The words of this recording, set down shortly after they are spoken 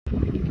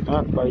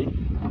Not boy.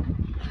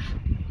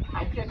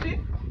 I get it.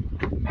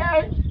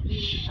 Hey.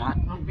 Shot.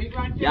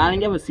 Yeah, I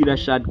didn't ever see that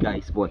shot,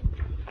 guys, but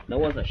that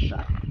was a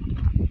shot.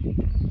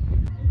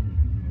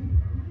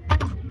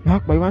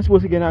 Knock boy, one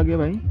supposed to get again,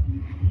 boy.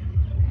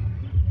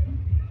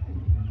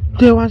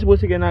 Tell one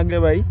supposed to get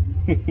again, boy.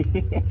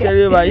 Tell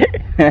you, boy.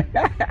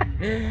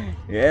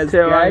 Yes,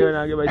 Tell one guys. get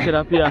again, boy. Tell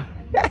up here.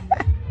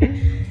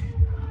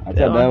 I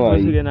tell that one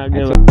supposed to get boy.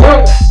 again,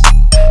 boy.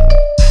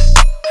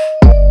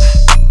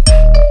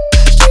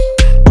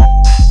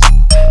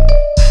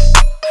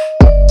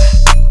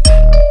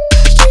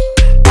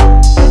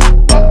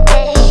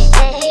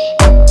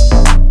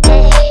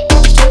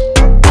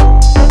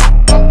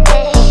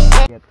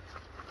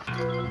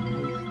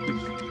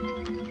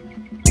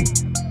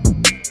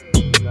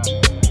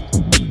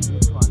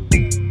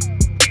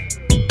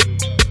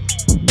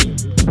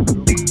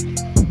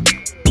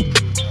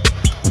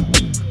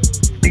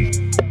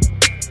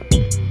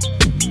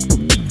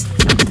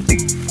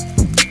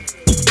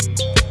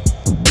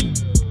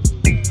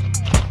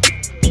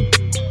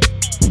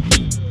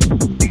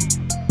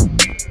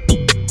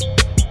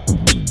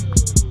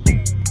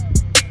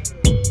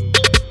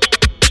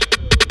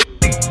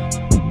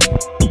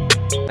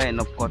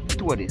 I've got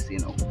two of this, you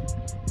know.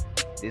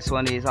 This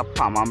one is a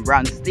palm and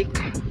brand stick,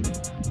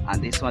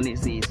 and this one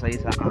is a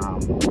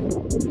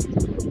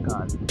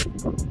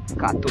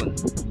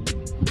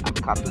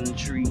carton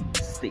tree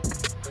stick.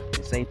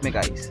 This ain't me,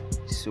 guys.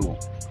 So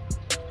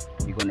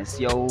you're gonna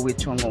see how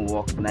which one gonna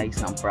work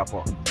nice and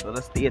proper. So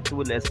let's stay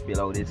tuned. Let's build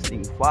out this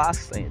thing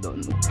fast. I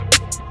don't know.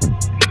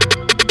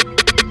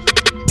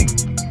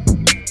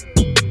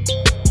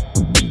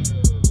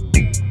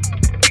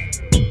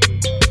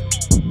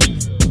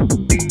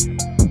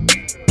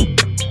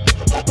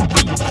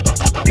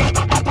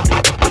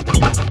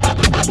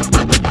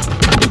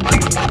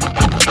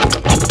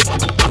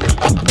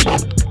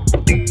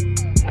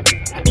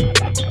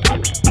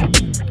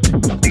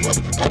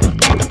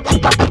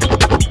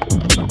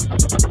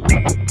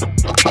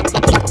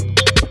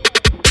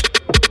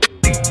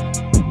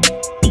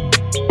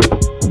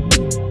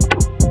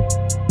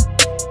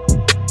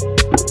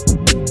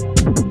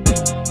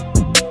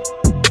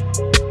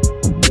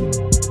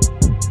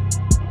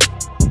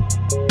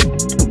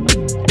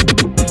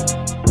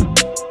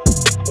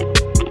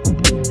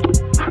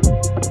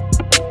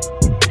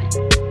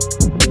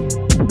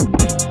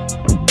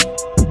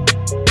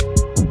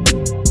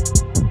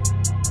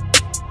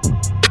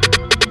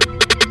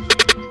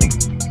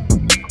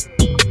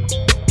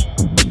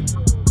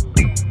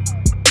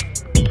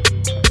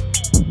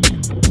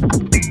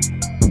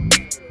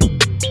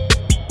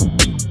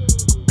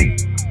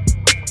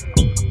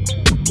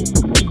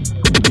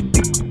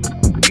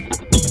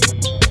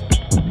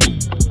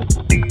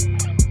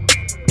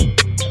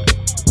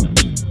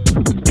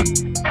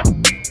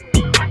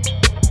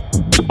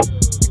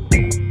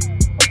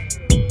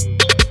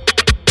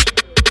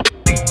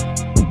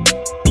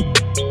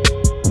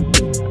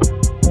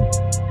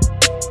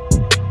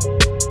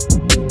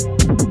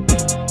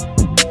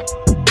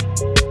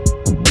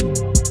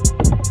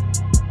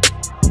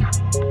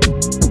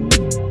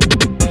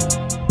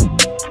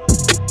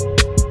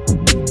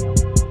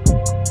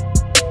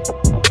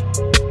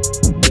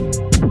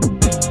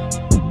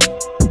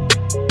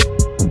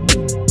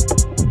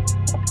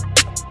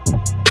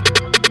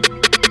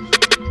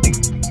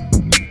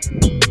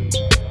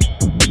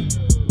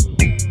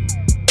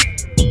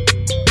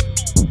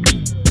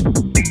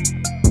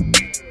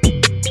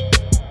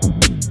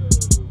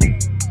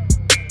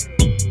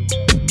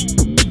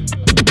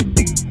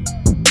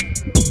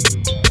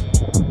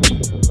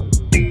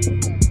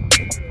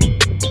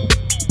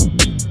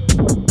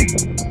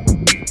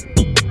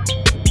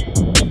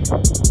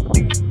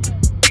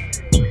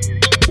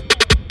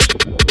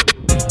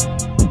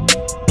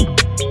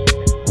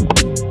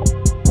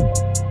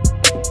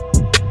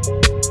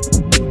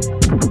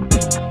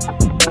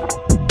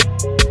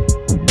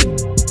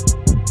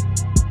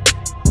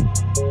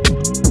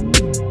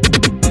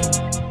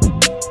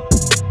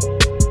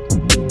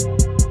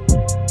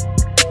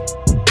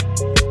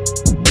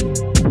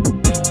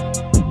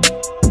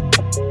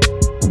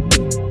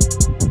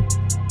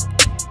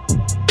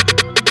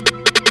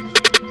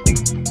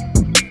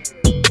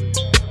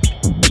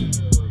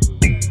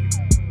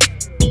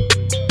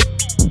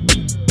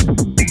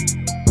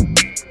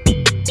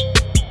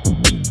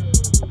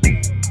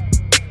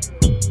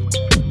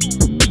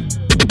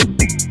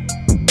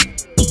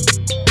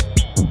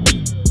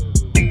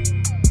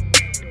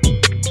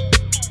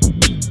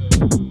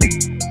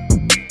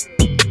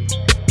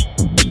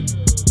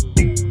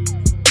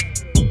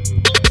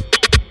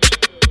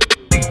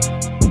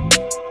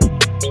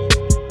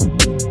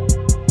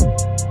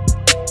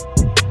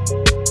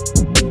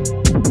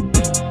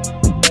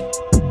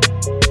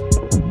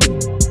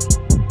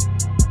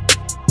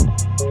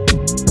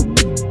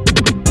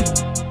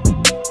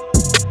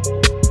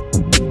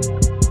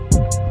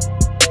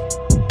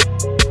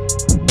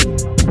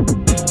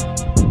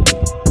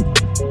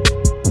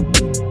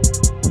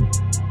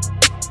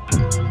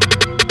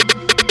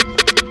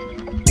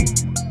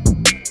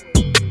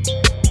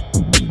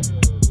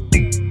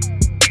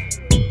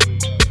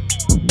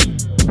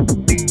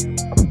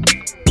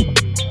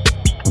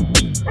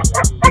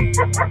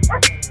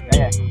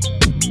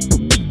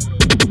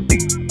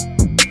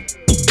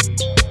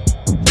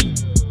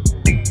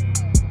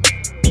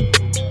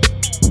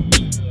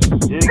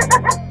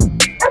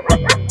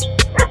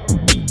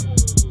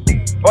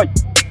 Oi!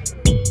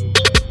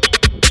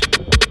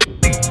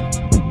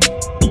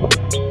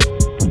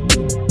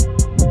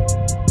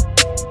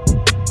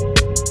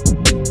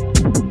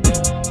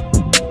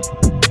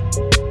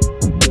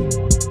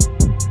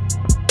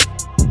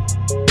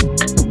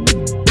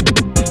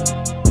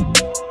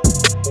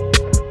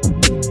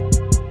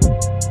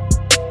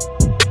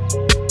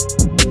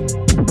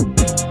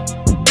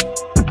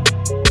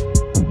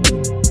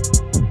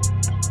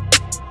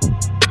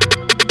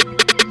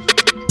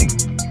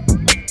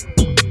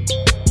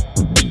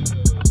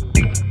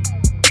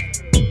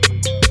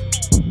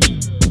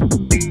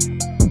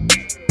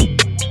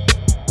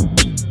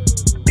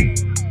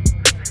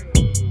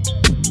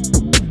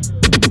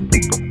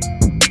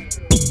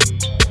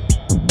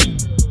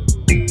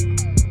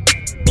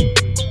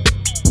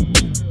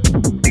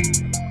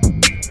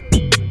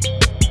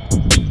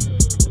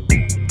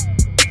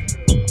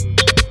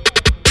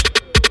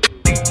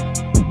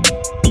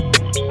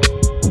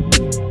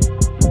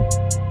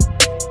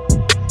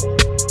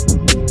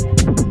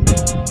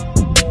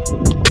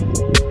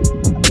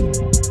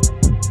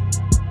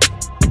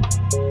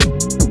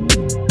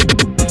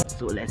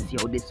 So let's see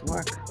how this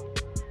work.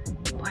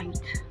 Point,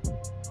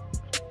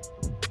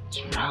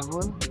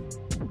 travel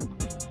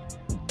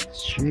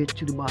straight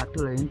to the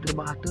bottle, into the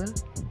bottle.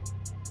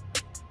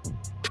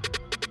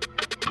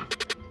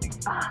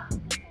 Ah,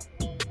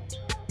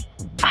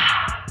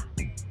 ah.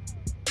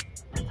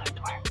 That's how it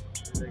works.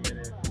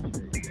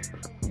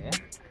 Yeah.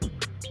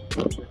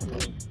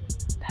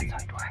 That's how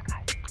it works,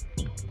 guys.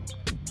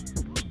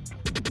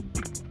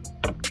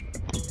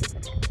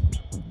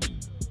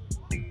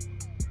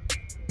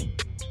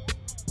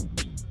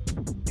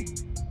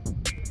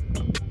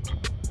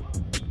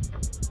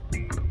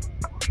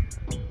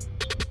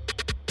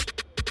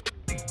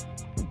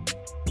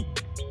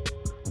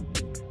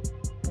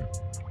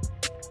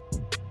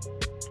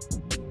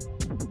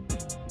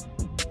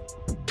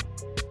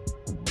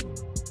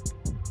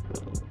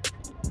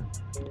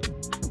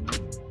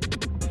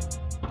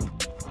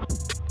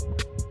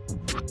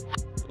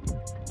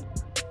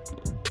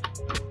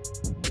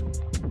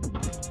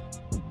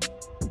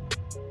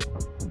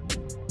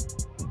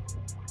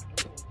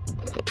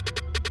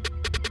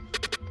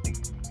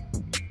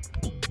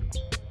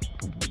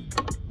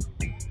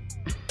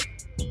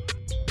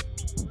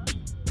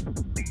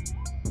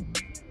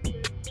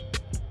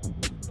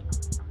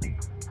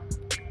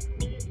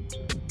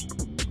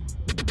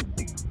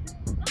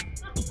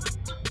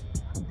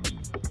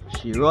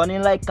 She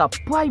running like a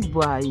pipe,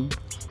 boy.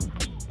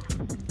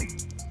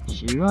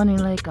 She running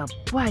like a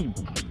pipe.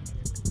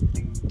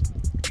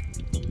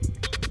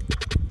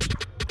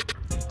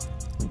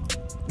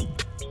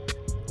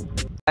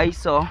 Guys,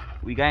 so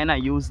we gonna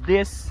use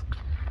this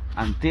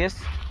and this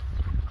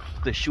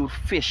to shoot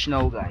fish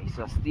now, guys.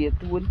 So stay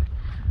tuned.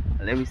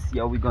 Let me see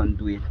how we gonna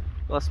do it.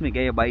 Just make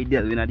everybody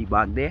delve in the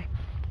back there.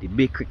 The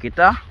big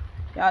cricketer.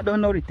 Yeah, I don't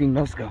know the thing.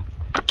 Let's go.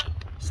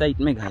 Sight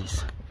me,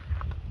 guys.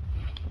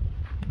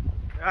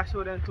 I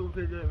show them 2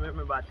 videos, make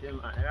me bat them,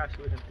 man. I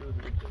show them 2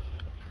 videos.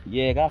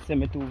 Yeah, I gotta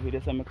send me 2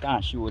 videos so I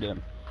can't show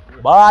them.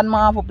 Bad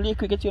man for play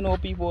cricket, you know,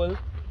 people.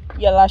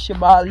 He a lash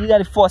ball. He's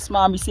the first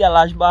man we see a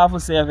lash ball for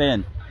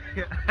 7.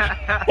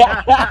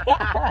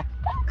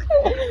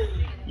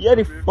 You're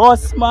the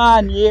first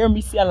man here me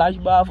see a lash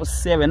ball for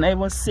 7, not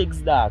even 6,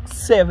 dog.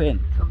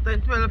 7.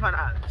 Sometimes 12 and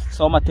all.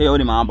 So I'm gonna tell you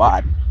the man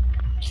bad.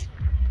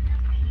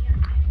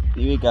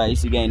 Anyway,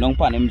 guys, you going down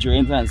on them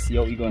drains and see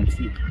how we gonna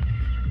see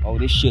how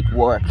this shit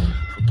work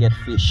to get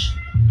fish,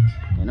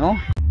 you know.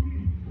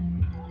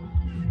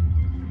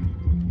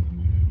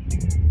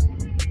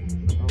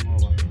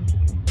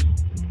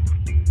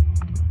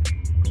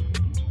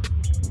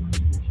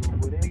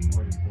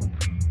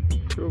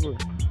 Sure, boy.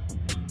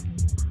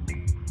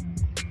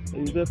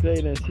 If you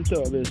play then sit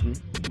up,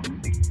 Beze.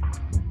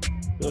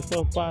 Just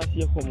not pass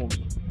here, come on.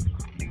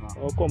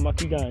 Or come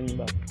back again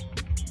back.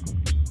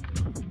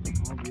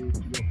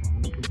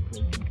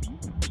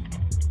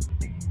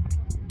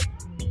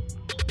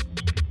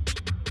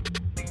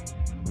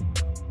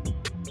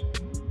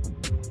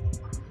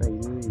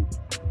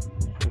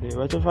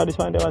 Watch out for this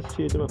one, they was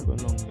straight up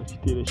and long. You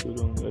see the show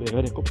down.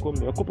 Where the cup come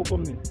there? Cup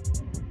come there.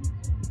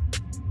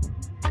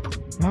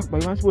 Mark,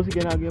 but you want supposed to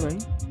get again,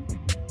 right?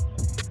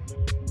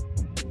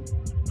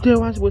 Tell you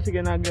want supposed to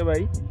get again,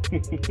 right?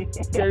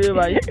 Tell you,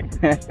 right?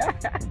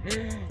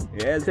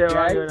 Yes, tell you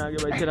right. want to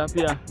get again,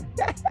 right?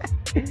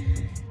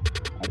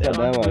 Tell That's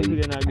that one.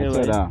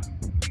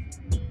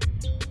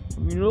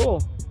 You know,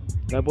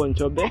 that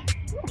bunch up there.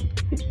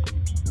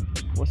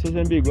 What's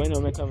this big one?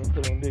 You make a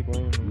big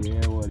one.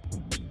 Yeah, what?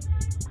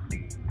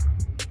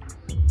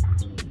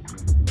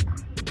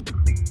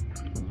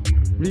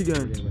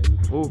 Vegan.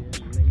 Oh.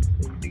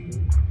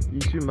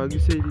 You swim back, you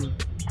say it.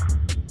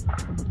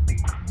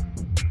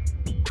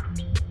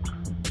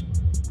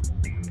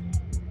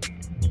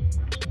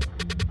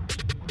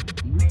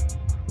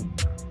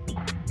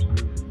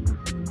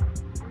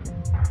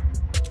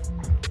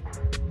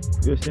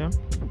 You see him?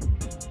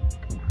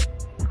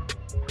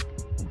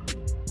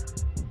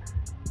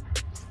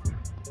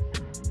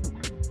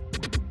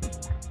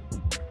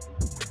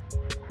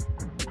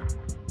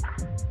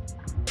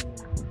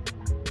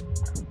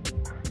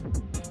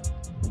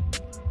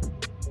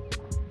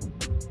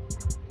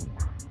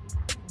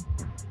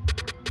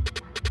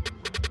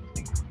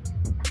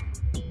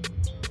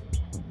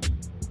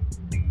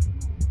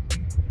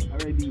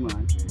 already,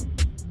 man.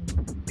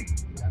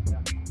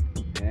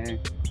 Yeah.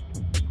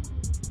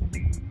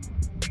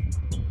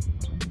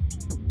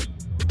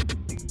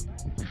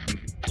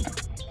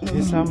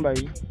 This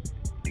somebody.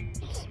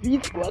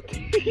 Speed what?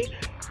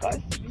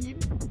 What speed?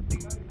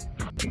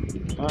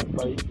 Not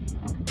by.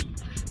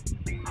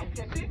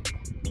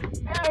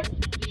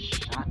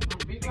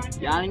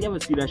 Yeah, I didn't ever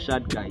see that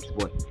shot, guys,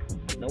 but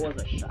that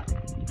was a shot.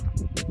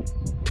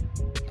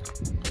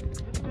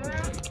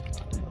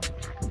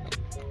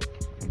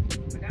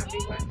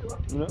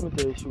 I'm not going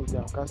to shoot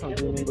them because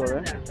something may go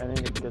right and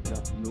then it gets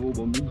them. No,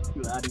 but me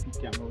glad if the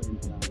camera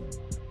went down.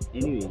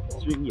 Anyway,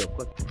 swing your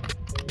cut.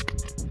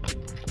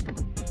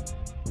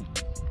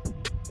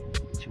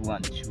 2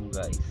 and 2,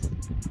 guys.